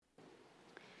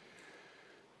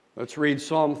Let's read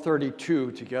Psalm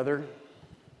 32 together.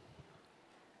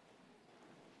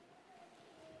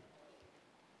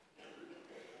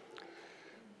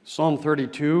 Psalm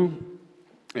 32,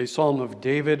 a psalm of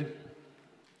David,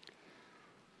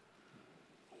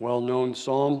 well-known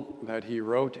psalm that he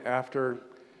wrote after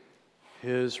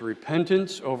his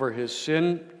repentance over his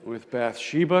sin with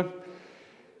Bathsheba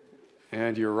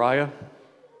and Uriah.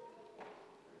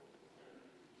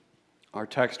 Our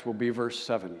text will be verse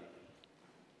 7.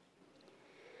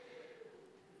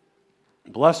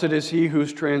 Blessed is he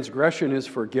whose transgression is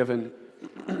forgiven,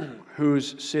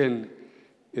 whose sin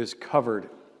is covered.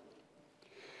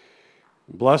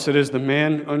 Blessed is the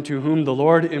man unto whom the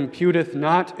Lord imputeth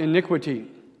not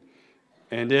iniquity,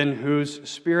 and in whose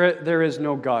spirit there is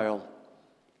no guile.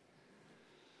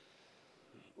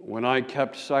 When I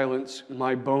kept silence,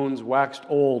 my bones waxed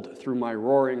old through my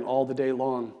roaring all the day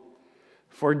long.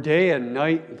 For day and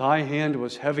night thy hand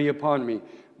was heavy upon me.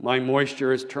 My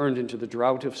moisture is turned into the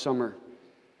drought of summer.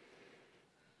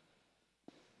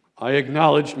 I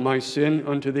acknowledged my sin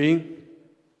unto thee,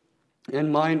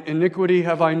 and mine iniquity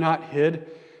have I not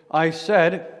hid. I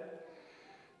said,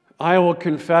 I will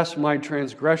confess my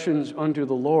transgressions unto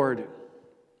the Lord,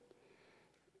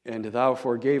 and thou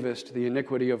forgavest the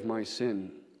iniquity of my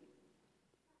sin.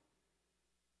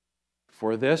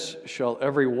 For this shall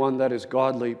every one that is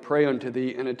godly pray unto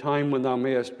thee in a time when thou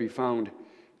mayest be found.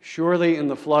 Surely in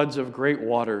the floods of great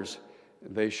waters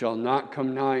they shall not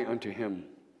come nigh unto him.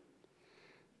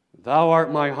 Thou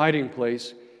art my hiding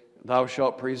place. Thou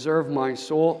shalt preserve my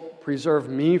soul, preserve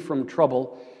me from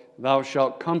trouble. Thou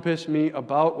shalt compass me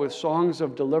about with songs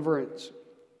of deliverance.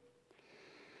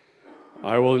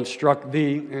 I will instruct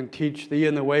thee and teach thee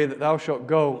in the way that thou shalt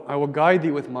go. I will guide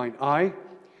thee with mine eye.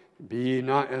 Be ye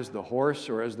not as the horse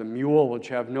or as the mule, which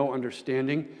have no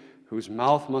understanding, whose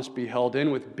mouth must be held in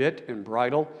with bit and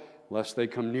bridle, lest they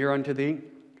come near unto thee.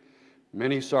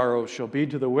 Many sorrows shall be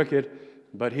to the wicked,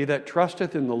 but he that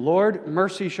trusteth in the Lord,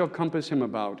 mercy shall compass him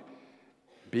about.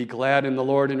 Be glad in the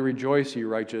Lord and rejoice, ye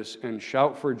righteous, and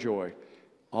shout for joy,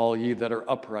 all ye that are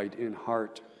upright in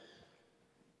heart.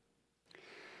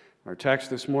 Our text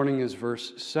this morning is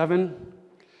verse 7.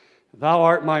 Thou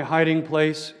art my hiding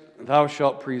place. Thou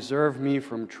shalt preserve me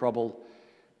from trouble.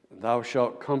 Thou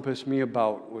shalt compass me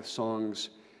about with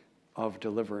songs of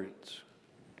deliverance.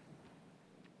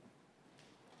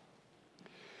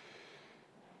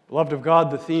 Beloved of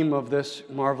God, the theme of this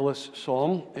marvelous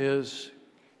psalm is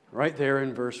right there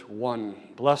in verse 1.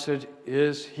 Blessed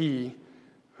is he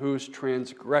whose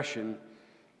transgression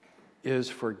is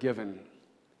forgiven,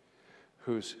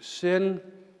 whose sin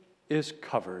is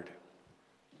covered.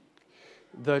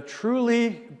 The truly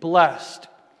blessed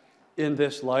in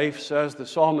this life, says the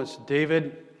psalmist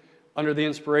David, under the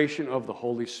inspiration of the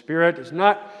Holy Spirit, is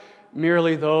not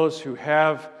merely those who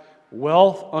have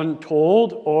wealth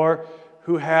untold or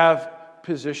who have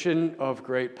position of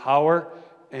great power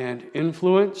and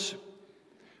influence,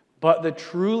 but the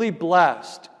truly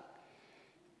blessed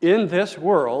in this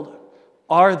world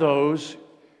are those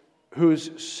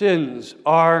whose sins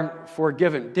are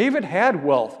forgiven. David had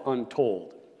wealth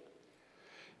untold.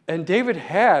 And David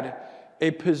had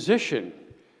a position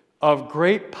of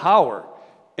great power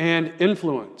and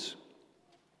influence.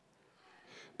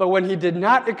 But when he did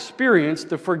not experience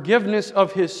the forgiveness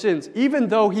of his sins, even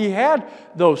though he had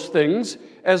those things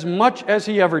as much as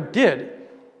he ever did,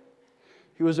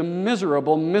 he was a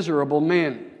miserable, miserable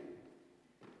man.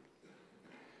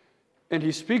 And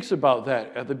he speaks about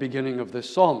that at the beginning of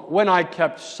this psalm. When I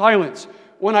kept silence,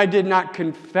 when I did not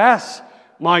confess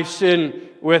my sin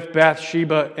with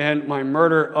Bathsheba and my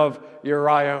murder of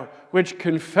Uriah, which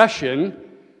confession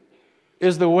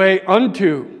is the way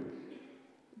unto,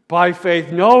 by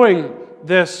faith, knowing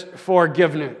this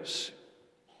forgiveness.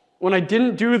 When I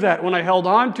didn't do that, when I held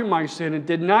on to my sin and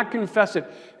did not confess it,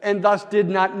 and thus did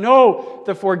not know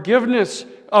the forgiveness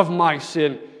of my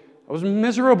sin, I was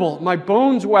miserable. My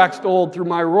bones waxed old through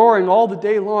my roaring all the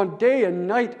day long. Day and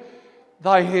night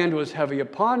thy hand was heavy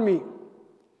upon me.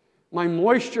 My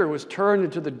moisture was turned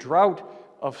into the drought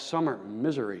of summer,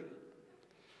 misery.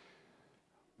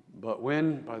 But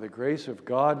when, by the grace of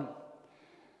God,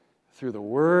 through the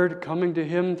word coming to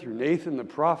him, through Nathan the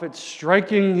prophet,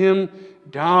 striking him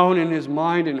down in his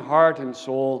mind and heart and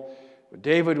soul,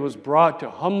 David was brought to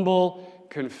humble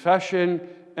confession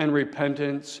and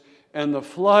repentance, and the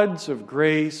floods of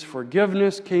grace,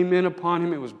 forgiveness came in upon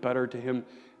him. It was better to him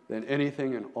than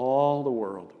anything in all the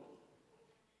world.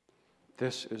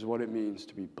 This is what it means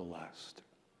to be blessed.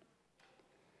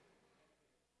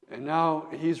 And now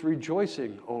he's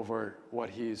rejoicing over what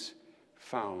he's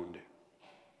found.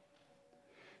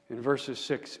 In verses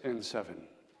 6 and 7.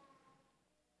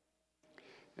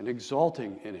 and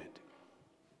exalting in it.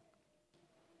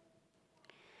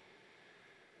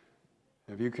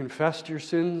 Have you confessed your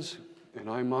sins, and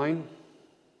I mine,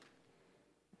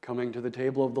 coming to the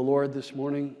table of the Lord this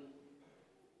morning?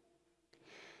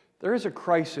 There is a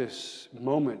crisis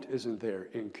moment, isn't there,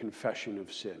 in confession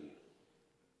of sin?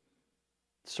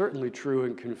 It's certainly true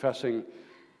in confessing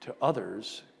to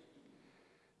others,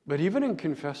 but even in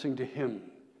confessing to Him,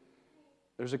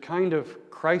 there's a kind of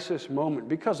crisis moment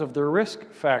because of the risk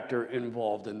factor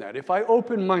involved in that. If I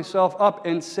open myself up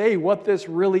and say what this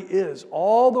really is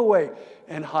all the way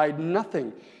and hide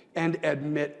nothing and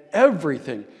admit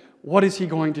everything, what is He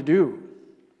going to do?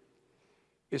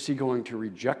 Is He going to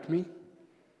reject me?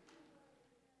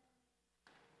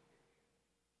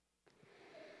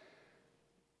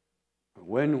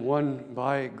 When one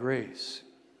by grace,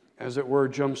 as it were,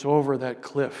 jumps over that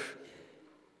cliff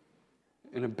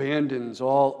and abandons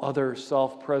all other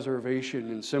self-preservation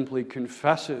and simply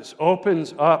confesses,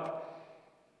 opens up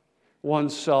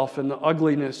oneself and the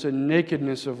ugliness and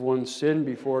nakedness of one's sin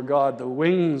before God, the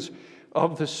wings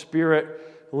of the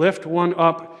Spirit lift one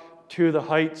up to the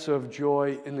heights of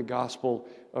joy in the gospel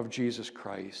of Jesus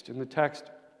Christ. And the text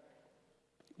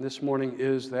this morning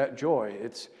is that joy.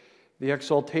 It's the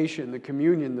exaltation, the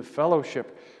communion, the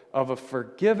fellowship of a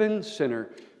forgiven sinner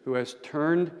who has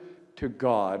turned to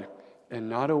God and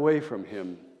not away from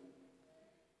Him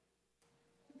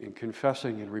in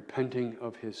confessing and repenting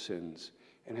of his sins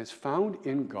and has found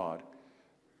in God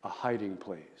a hiding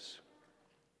place.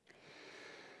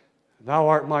 Thou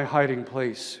art my hiding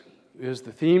place is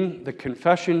the theme. The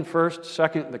confession first,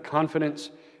 second, the confidence,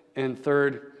 and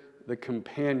third, the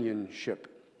companionship.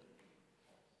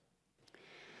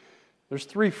 There's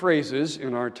three phrases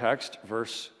in our text,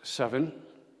 verse 7.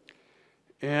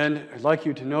 And I'd like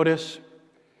you to notice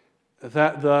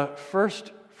that the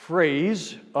first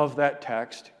phrase of that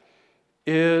text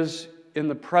is in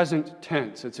the present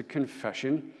tense. It's a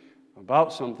confession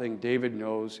about something David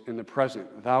knows in the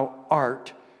present. Thou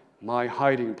art my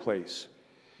hiding place.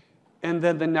 And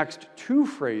then the next two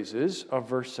phrases of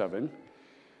verse 7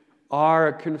 are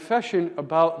a confession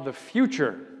about the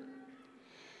future.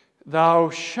 Thou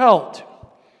shalt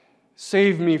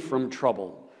save me from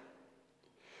trouble.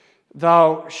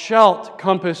 Thou shalt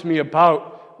compass me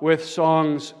about with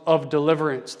songs of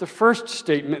deliverance. The first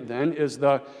statement then is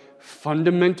the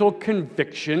fundamental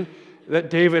conviction that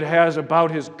David has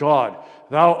about his God.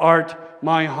 Thou art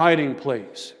my hiding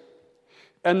place.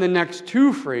 And the next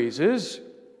two phrases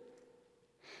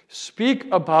speak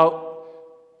about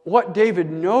what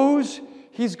David knows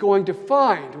he's going to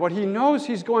find, what he knows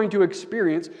he's going to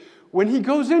experience when he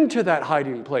goes into that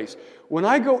hiding place. When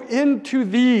I go into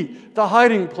thee, the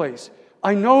hiding place,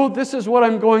 I know this is what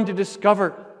I'm going to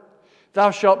discover.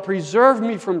 Thou shalt preserve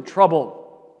me from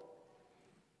trouble.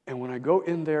 And when I go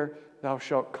in there, thou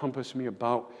shalt compass me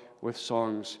about with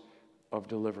songs of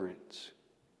deliverance.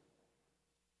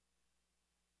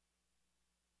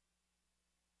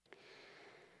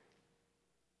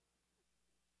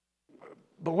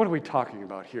 But what are we talking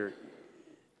about here?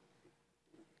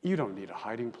 You don't need a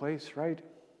hiding place, right?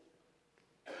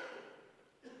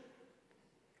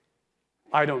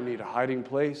 I don't need a hiding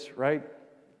place, right?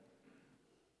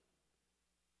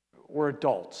 We're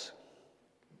adults.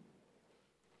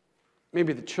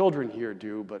 Maybe the children here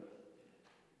do, but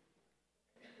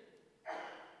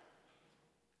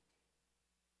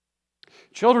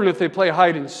children, if they play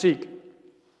hide and seek,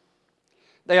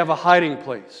 they have a hiding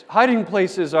place. Hiding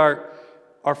places are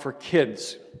for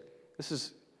kids. This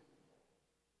is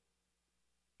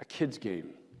a kid's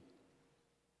game.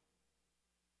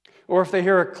 Or if they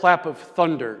hear a clap of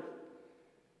thunder,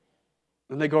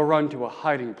 then they go run to a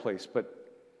hiding place. But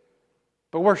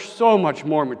we're so much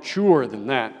more mature than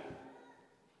that.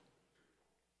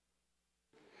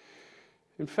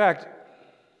 In fact,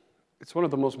 it's one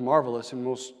of the most marvelous and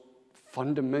most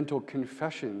fundamental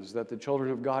confessions that the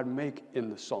children of God make in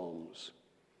the Psalms.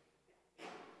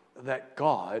 That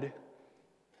God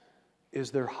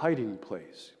is their hiding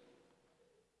place.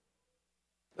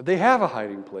 That they have a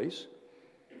hiding place,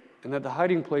 and that the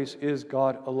hiding place is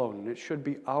God alone. And it should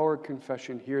be our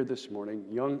confession here this morning,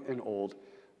 young and old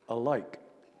alike.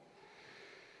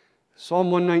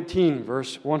 Psalm 119,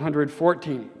 verse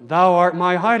 114. Thou art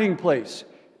my hiding place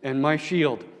and my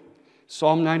shield.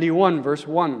 Psalm 91, verse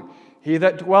 1. He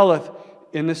that dwelleth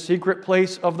in the secret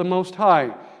place of the Most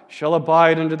High shall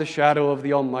abide under the shadow of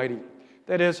the Almighty.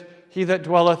 That is, he that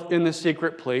dwelleth in the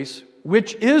secret place,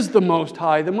 which is the Most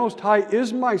High. The Most High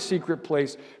is my secret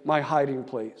place, my hiding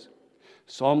place.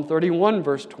 Psalm 31,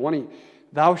 verse 20.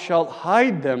 Thou shalt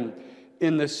hide them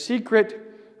in the secret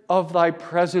of thy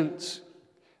presence.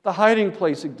 The hiding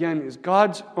place, again, is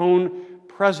God's own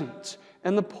presence.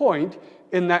 And the point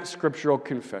in that scriptural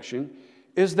confession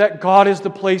is that God is the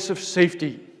place of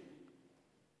safety.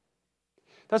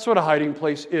 That's what a hiding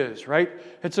place is, right?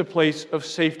 It's a place of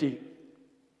safety.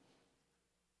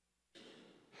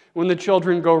 When the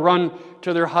children go run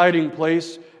to their hiding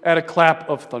place at a clap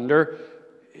of thunder,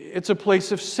 it's a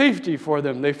place of safety for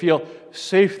them. They feel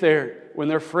safe there when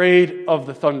they're afraid of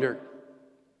the thunder.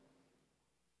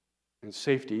 And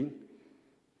safety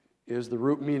is the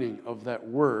root meaning of that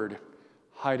word,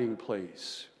 hiding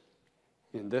place,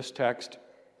 in this text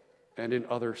and in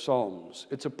other psalms.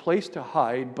 It's a place to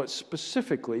hide, but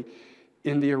specifically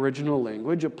in the original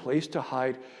language, a place to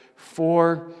hide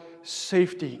for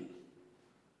safety.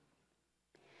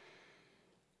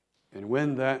 And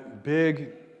when that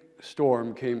big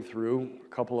storm came through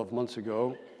a couple of months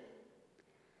ago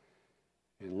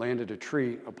and landed a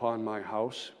tree upon my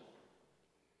house,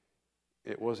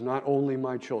 it was not only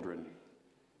my children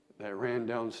that ran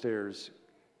downstairs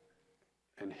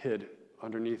and hid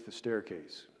underneath the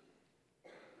staircase.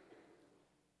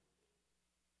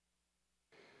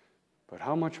 But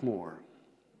how much more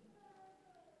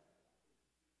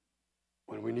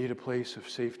when we need a place of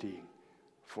safety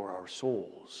for our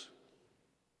souls?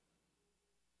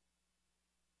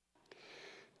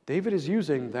 David is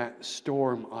using that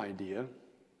storm idea.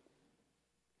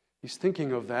 He's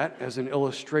thinking of that as an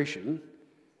illustration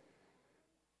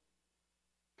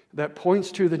that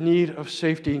points to the need of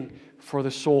safety for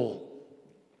the soul.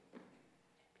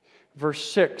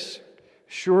 Verse 6,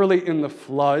 surely in the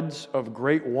floods of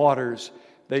great waters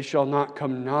they shall not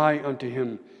come nigh unto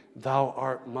him. Thou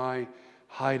art my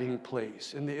hiding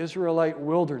place. In the Israelite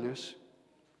wilderness,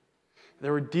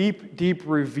 there were deep, deep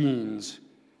ravines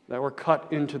that were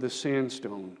cut into the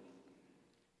sandstone,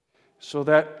 so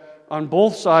that on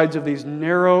both sides of these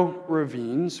narrow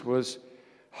ravines was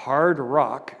hard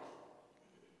rock,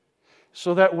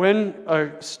 so that when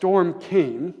a storm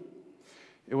came,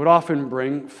 it would often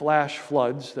bring flash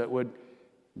floods that would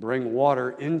bring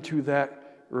water into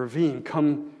that ravine,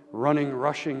 come running,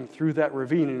 rushing through that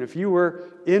ravine. And if you were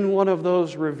in one of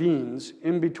those ravines,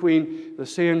 in between the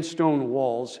sandstone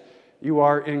walls, you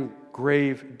are in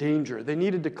grave danger. They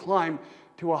needed to climb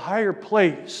to a higher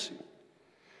place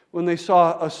when they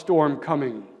saw a storm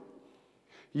coming.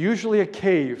 Usually a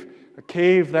cave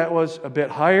that was a bit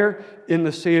higher in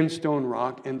the sandstone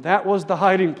rock, and that was the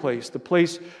hiding place, the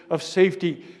place of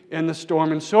safety in the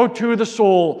storm. And so too the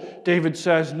soul, David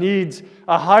says, needs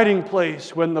a hiding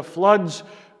place when the floods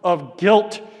of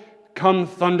guilt come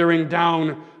thundering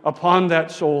down upon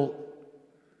that soul.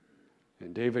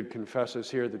 And David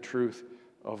confesses here the truth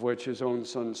of which his own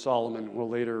son Solomon will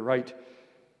later write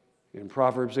in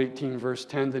Proverbs 18, verse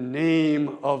 10, the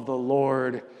name of the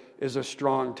Lord is a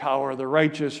strong tower. The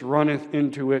righteous runneth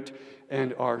into it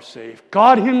and are safe.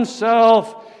 God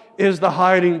himself is the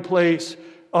hiding place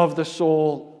of the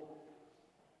soul.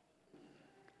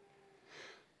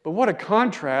 But what a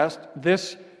contrast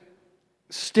this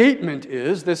statement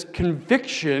is, this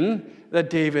conviction that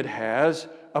David has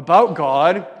about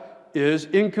God is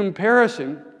in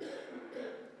comparison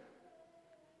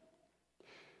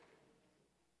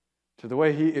to the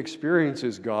way he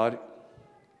experiences God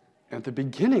at the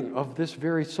beginning of this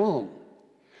very psalm,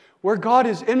 where God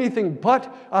is anything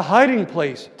but a hiding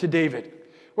place to David,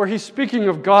 where he's speaking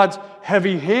of God's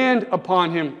heavy hand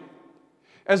upon him,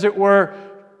 as it were,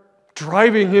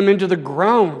 driving him into the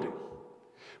ground,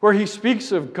 where he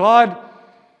speaks of God,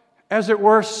 as it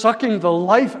were, sucking the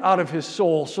life out of his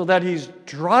soul so that he's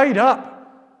dried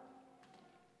up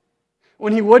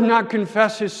when he would not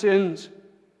confess his sins.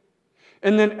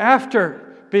 And then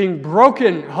after being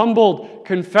broken, humbled,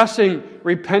 confessing,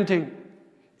 repenting,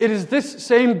 it is this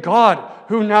same God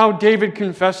who now David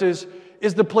confesses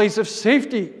is the place of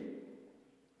safety.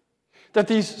 That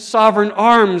these sovereign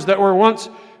arms that were once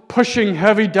pushing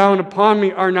heavy down upon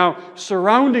me are now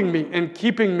surrounding me and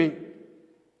keeping me.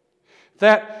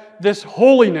 That this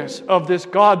holiness of this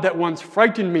God that once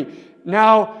frightened me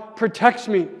now protects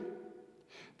me.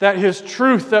 That his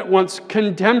truth that once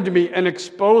condemned me and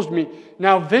exposed me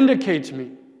now vindicates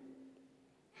me.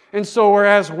 And so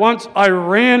whereas once I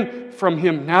ran from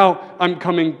him, now I'm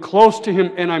coming close to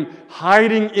him and I'm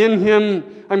hiding in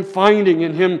him. I'm finding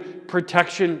in him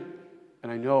protection,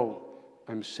 and I know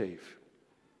I'm safe.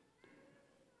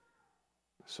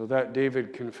 So that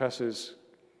David confesses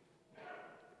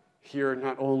here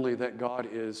not only that God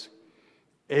is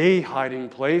a hiding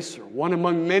place, or one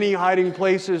among many hiding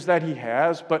places that he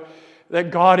has, but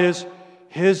that God is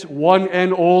his one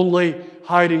and only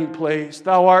hiding place.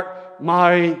 Thou art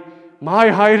my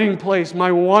hiding place,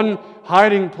 my one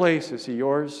hiding place. Is he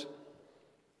yours?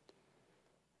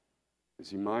 Is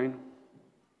he mine?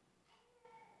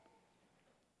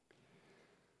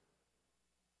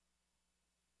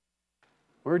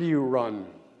 Where do you run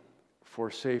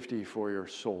for safety for your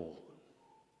soul?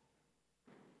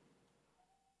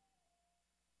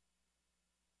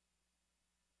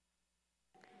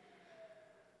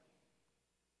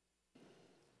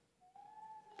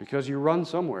 Because you run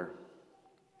somewhere,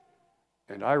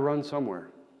 and I run somewhere.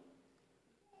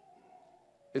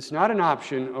 It's not an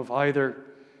option of either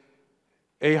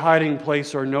a hiding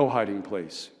place or no hiding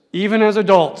place. Even as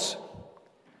adults,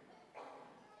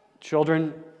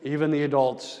 children, even the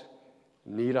adults,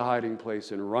 need a hiding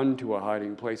place and run to a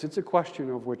hiding place. It's a question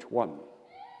of which one.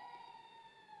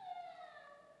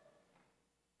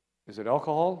 Is it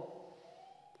alcohol?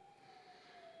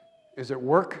 Is it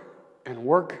work and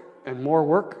more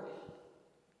work?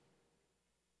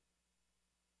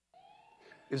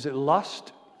 Is it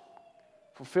lust?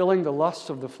 Fulfilling the lusts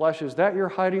of the flesh? Is that your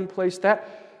hiding place? That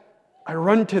I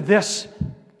run to this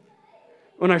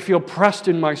when I feel pressed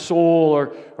in my soul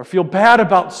or feel bad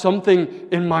about something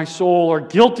in my soul or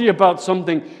guilty about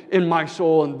something in my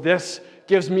soul, and this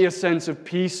gives me a sense of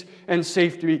peace and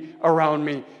safety around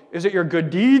me. Is it your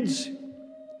good deeds?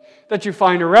 That you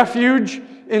find a refuge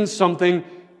in something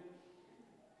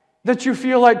that you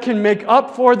feel like can make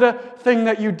up for the thing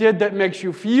that you did that makes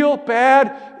you feel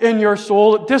bad in your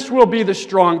soul? This will be the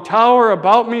strong tower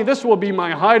about me. This will be my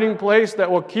hiding place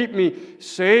that will keep me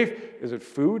safe. Is it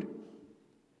food?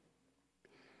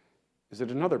 Is it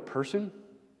another person?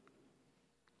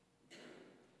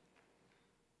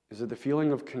 Is it the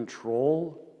feeling of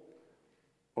control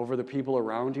over the people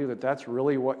around you, that's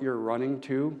really what you're running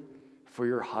to for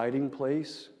your hiding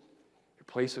place, your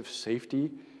place of safety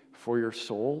for your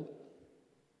soul?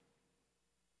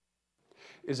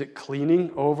 Is it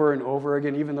cleaning over and over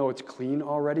again, even though it's clean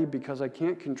already, because I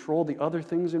can't control the other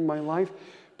things in my life,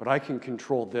 but I can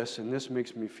control this, and this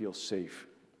makes me feel safe?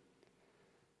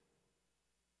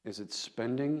 Is it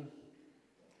spending?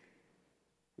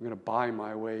 I'm going to buy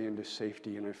my way into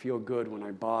safety, and I feel good when I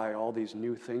buy all these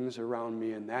new things around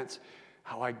me, and that's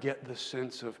how I get the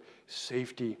sense of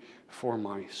safety for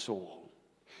my soul.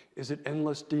 Is it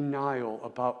endless denial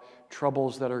about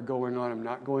troubles that are going on? I'm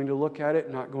not going to look at it,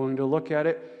 not going to look at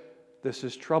it. This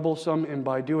is troublesome, and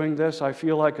by doing this, I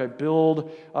feel like I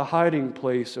build a hiding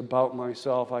place about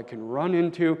myself I can run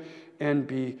into and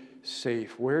be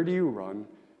safe. Where do you run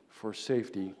for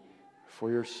safety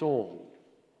for your soul?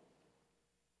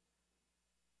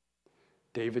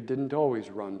 David didn't always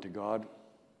run to God.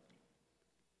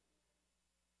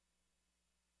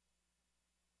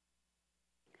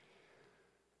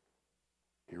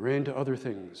 He ran to other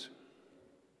things.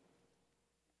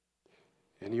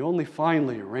 And he only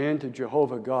finally ran to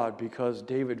Jehovah God because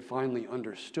David finally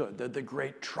understood that the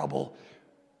great trouble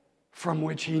from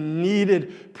which he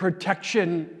needed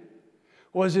protection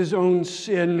was his own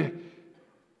sin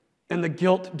and the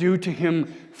guilt due to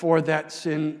him for that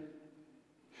sin.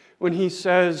 When he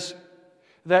says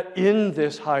that in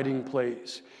this hiding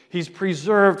place, he's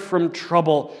preserved from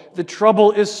trouble. The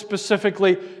trouble is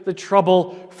specifically the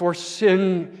trouble for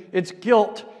sin. It's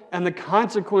guilt and the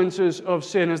consequences of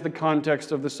sin, as the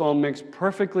context of the psalm makes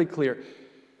perfectly clear.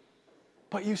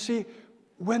 But you see,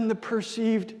 when the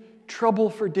perceived trouble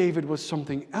for David was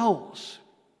something else,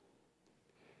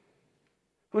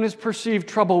 when his perceived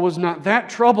trouble was not that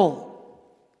trouble,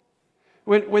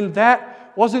 when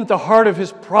that wasn't the heart of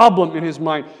his problem in his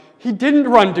mind, he didn't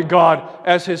run to God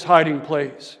as his hiding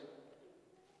place.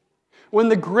 When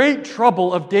the great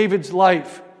trouble of David's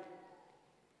life,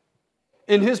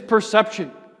 in his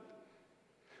perception,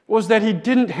 was that he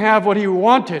didn't have what he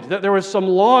wanted, that there was some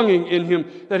longing in him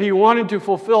that he wanted to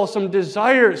fulfill, some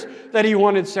desires that he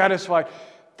wanted satisfied,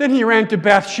 then he ran to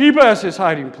Bathsheba as his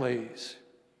hiding place.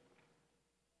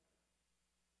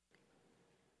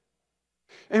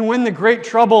 And when the great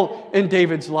trouble in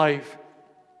David's life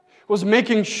was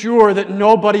making sure that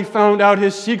nobody found out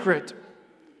his secret,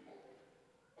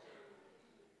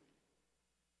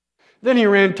 then he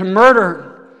ran to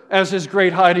murder as his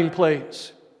great hiding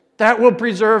place. That will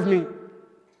preserve me.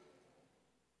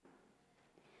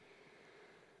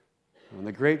 And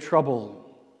the great trouble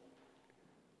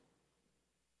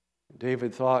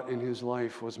David thought in his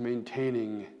life was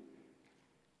maintaining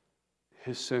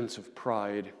his sense of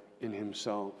pride in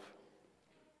himself.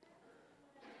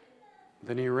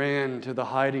 Then he ran to the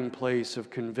hiding place of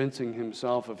convincing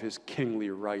himself of his kingly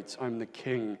rights. I'm the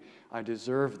king. I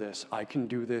deserve this. I can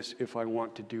do this if I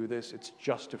want to do this. It's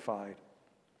justified.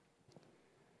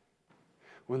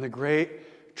 When the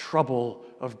great trouble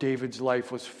of David's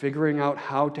life was figuring out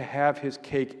how to have his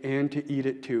cake and to eat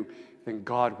it too, then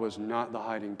God was not the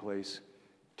hiding place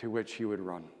to which he would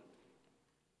run.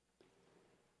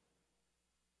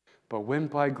 But when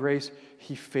by grace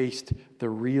he faced the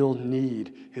real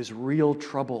need, his real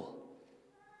trouble,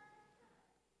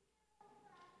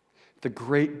 the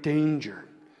great danger,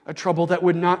 a trouble that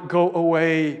would not go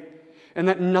away and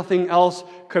that nothing else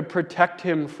could protect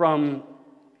him from,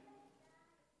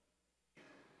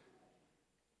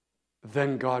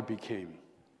 then God became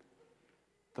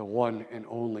the one and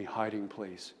only hiding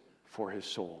place for his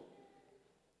soul.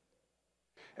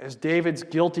 As David's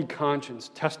guilty conscience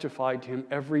testified to him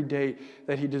every day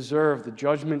that he deserved the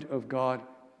judgment of God,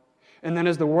 and then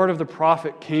as the word of the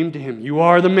prophet came to him, "You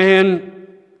are the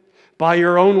man. By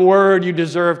your own word you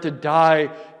deserve to die,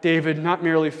 David, not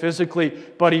merely physically,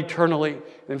 but eternally."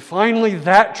 And finally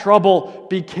that trouble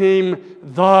became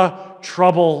the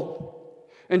trouble.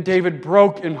 And David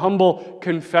broke in humble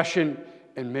confession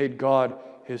and made God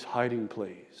his hiding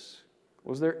place.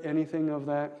 Was there anything of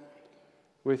that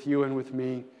with you and with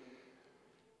me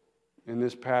in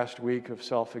this past week of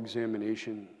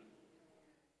self-examination?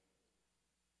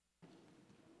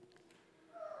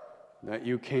 That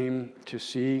you came to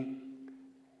see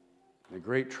the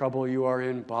great trouble you are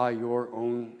in by your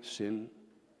own sin?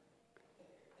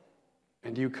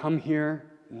 And you come here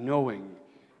knowing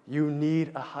you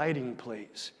need a hiding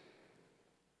place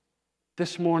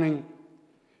this morning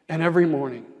and every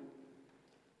morning.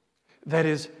 That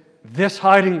is this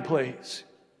hiding place.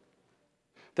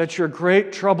 That your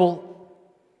great trouble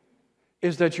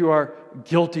is that you are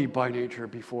guilty by nature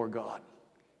before God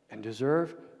and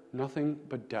deserve nothing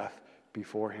but death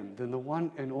before him. Then the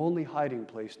one and only hiding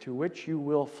place to which you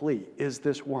will flee is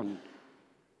this one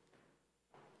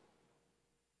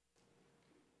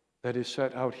that is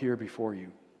set out here before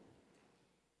you.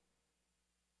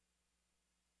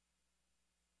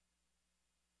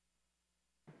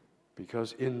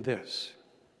 Because in this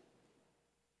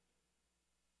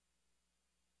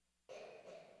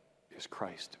is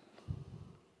Christ.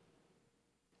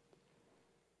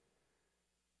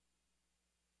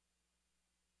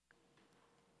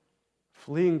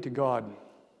 Fleeing to God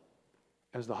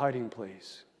as the hiding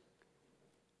place,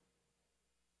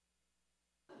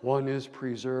 one is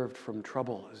preserved from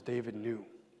trouble, as David knew,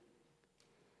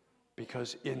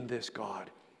 because in this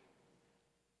God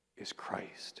is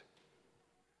Christ.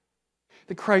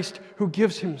 The Christ who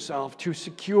gives himself to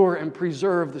secure and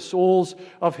preserve the souls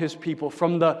of his people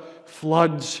from the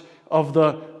floods of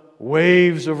the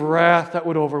waves of wrath that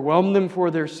would overwhelm them for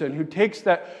their sin, who takes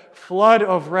that flood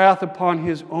of wrath upon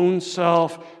his own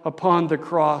self upon the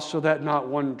cross so that not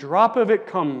one drop of it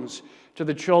comes to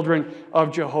the children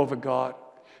of Jehovah God.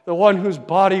 The one whose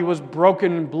body was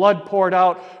broken and blood poured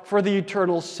out for the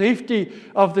eternal safety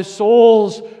of the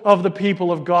souls of the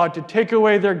people of God, to take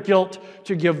away their guilt,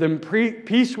 to give them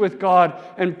peace with God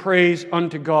and praise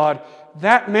unto God.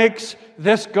 That makes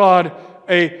this God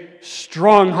a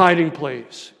strong hiding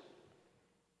place.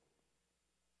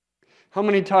 How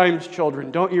many times,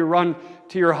 children, don't you run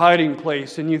to your hiding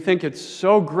place and you think it's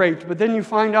so great, but then you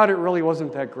find out it really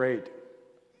wasn't that great?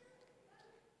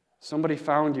 Somebody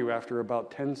found you after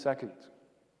about 10 seconds.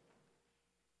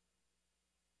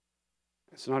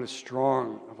 It's not as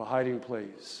strong of a hiding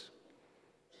place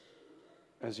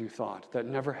as you thought. That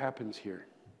never happens here.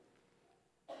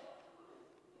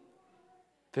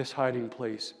 This hiding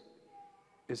place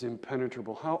is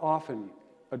impenetrable. How often,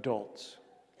 adults,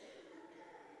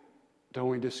 don't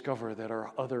we discover that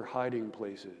our other hiding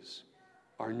places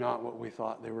are not what we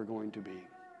thought they were going to be?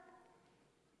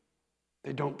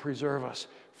 They don't preserve us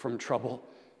from trouble.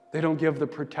 They don't give the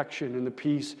protection and the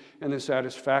peace and the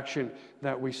satisfaction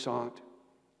that we sought.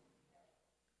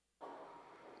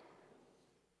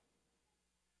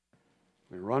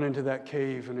 We run into that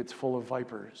cave and it's full of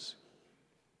vipers.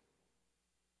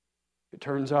 It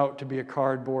turns out to be a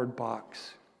cardboard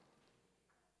box.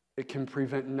 It can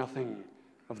prevent nothing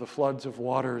of the floods of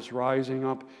waters rising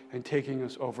up and taking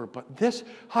us over. But this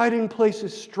hiding place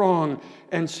is strong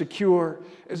and secure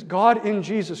as God in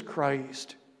Jesus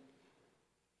Christ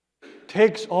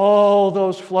takes all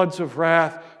those floods of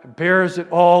wrath, bears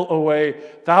it all away.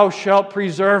 Thou shalt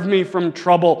preserve me from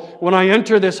trouble. When I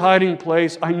enter this hiding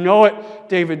place, I know it,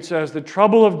 David says, the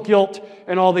trouble of guilt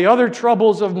and all the other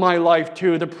troubles of my life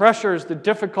too, the pressures, the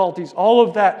difficulties, all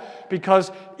of that, because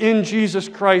in Jesus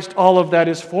Christ, all of that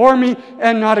is for me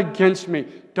and not against me.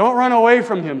 Don't run away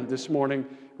from him this morning.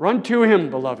 Run to him,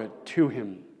 beloved, to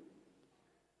him.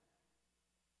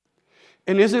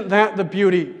 And isn't that the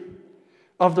beauty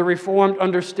of the Reformed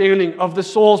understanding of the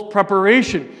soul's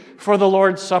preparation for the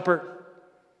Lord's Supper?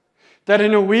 That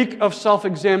in a week of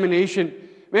self-examination,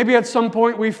 Maybe at some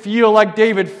point we feel like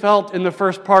David felt in the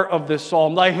first part of this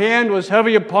psalm. Thy hand was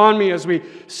heavy upon me, as we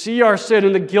see our sin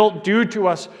and the guilt due to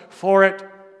us for it.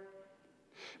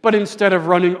 But instead of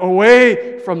running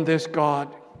away from this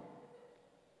God,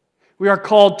 we are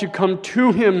called to come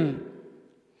to Him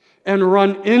and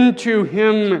run into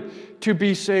Him to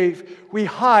be safe. We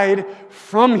hide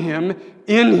from Him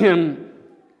in Him.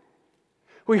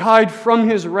 We hide from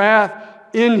His wrath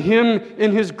in Him,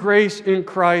 in His grace in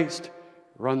Christ.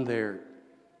 Run there,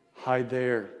 hide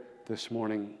there this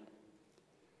morning,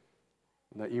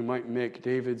 that you might make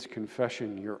David's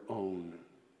confession your own.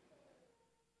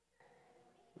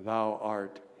 Thou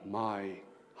art my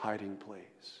hiding place.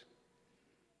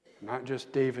 Not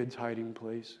just David's hiding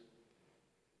place,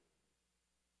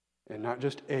 and not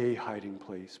just a hiding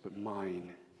place, but mine.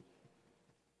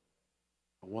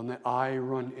 The one that I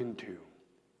run into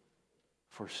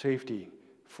for safety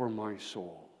for my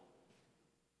soul.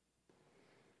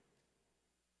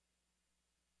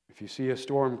 If you see a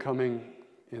storm coming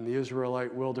in the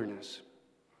Israelite wilderness,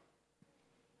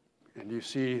 and you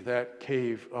see that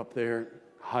cave up there,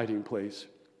 hiding place,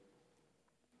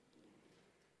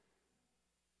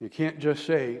 you can't just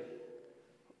say,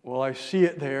 well, I see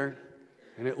it there,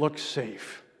 and it looks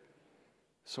safe,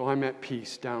 so I'm at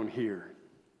peace down here.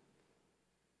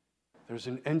 There's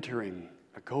an entering,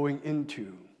 a going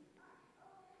into.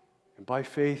 And by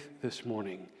faith this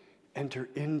morning, enter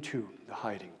into the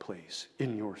hiding place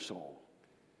in your soul.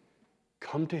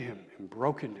 Come to Him in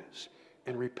brokenness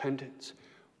and repentance,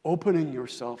 opening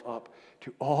yourself up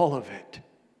to all of it,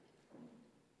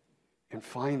 and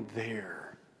find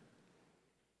there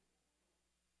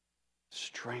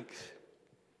strength,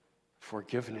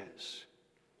 forgiveness,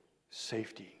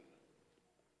 safety.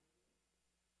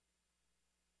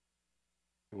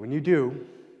 And when you do,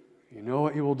 you know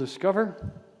what you will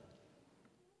discover?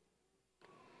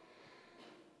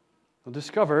 You'll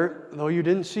discover, though you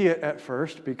didn't see it at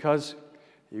first, because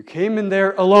you came in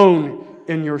there alone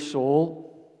in your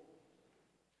soul,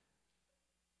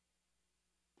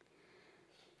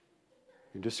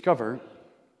 you discover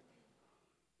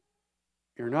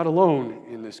you're not alone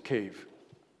in this cave.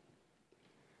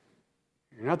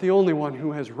 You're not the only one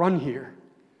who has run here.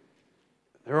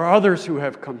 There are others who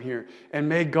have come here and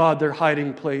made God their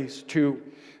hiding place too.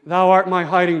 Thou art my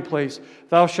hiding place.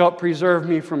 Thou shalt preserve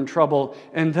me from trouble.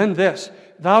 And then this,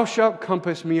 thou shalt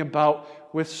compass me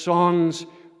about with songs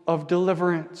of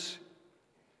deliverance.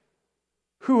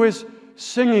 Who is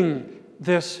singing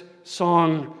this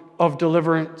song of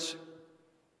deliverance?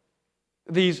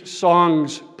 These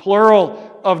songs,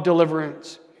 plural, of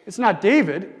deliverance. It's not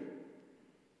David.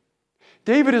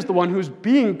 David is the one who's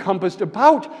being compassed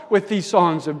about with these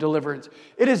songs of deliverance.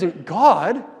 It isn't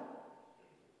God.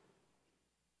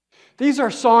 These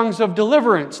are songs of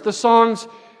deliverance, the songs,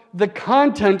 the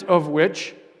content of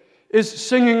which is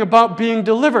singing about being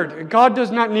delivered. God does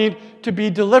not need to be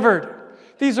delivered.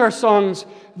 These are songs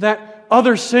that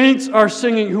other saints are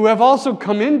singing who have also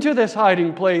come into this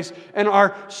hiding place and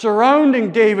are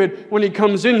surrounding David when he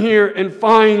comes in here and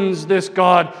finds this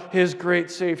God, his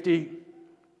great safety.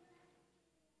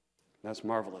 That's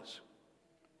marvelous.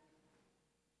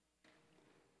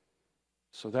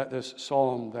 So that this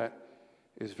psalm that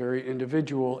is very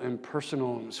individual and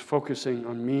personal and is focusing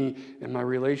on me and my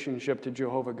relationship to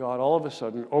Jehovah God, all of a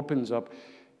sudden opens up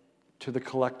to the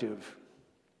collective.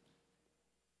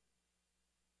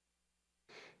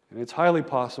 And it's highly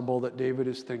possible that David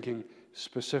is thinking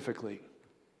specifically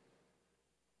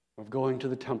of going to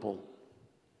the temple,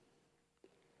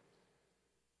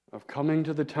 of coming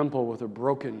to the temple with a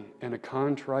broken and a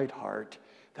contrite heart,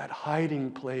 that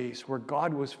hiding place where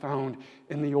God was found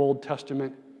in the Old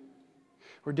Testament,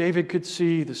 where David could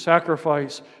see the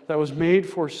sacrifice that was made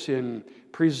for sin,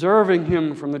 preserving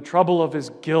him from the trouble of his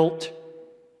guilt,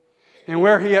 and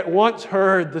where he at once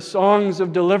heard the songs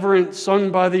of deliverance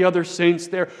sung by the other saints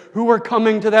there, who were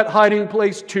coming to that hiding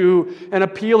place too, and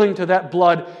appealing to that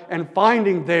blood, and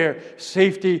finding there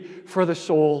safety for the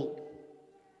soul.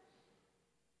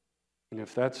 And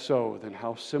if that's so, then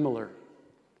how similar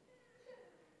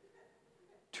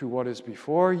to what is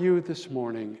before you this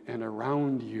morning and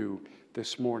around you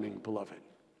this morning, beloved.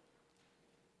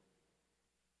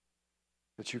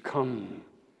 That you come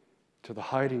to the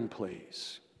hiding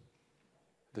place,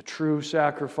 the true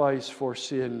sacrifice for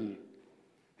sin,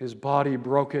 his body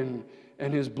broken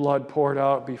and his blood poured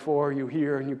out before you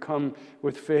here, and you come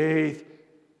with faith.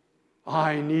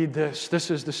 I need this.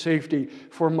 This is the safety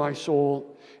for my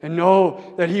soul. And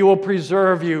know that he will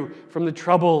preserve you from the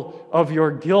trouble of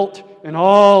your guilt and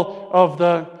all of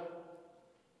the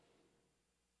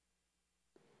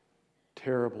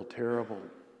terrible, terrible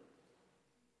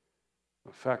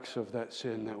effects of that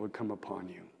sin that would come upon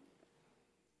you.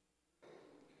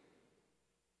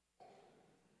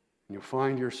 And you'll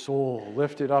find your soul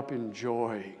lifted up in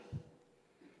joy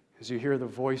as you hear the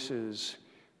voices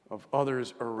of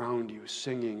others around you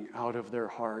singing out of their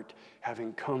heart,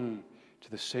 having come to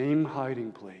the same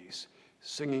hiding place,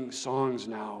 singing songs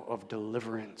now of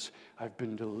deliverance. I've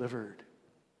been delivered.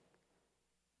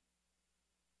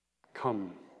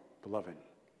 Come, beloved,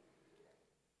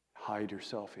 hide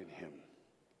yourself in him.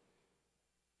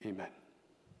 Amen.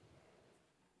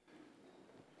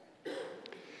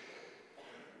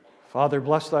 Father,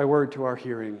 bless thy word to our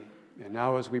hearing. And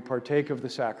now as we partake of the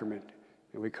sacrament,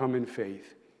 and we come in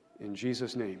faith, in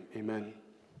Jesus' name, amen.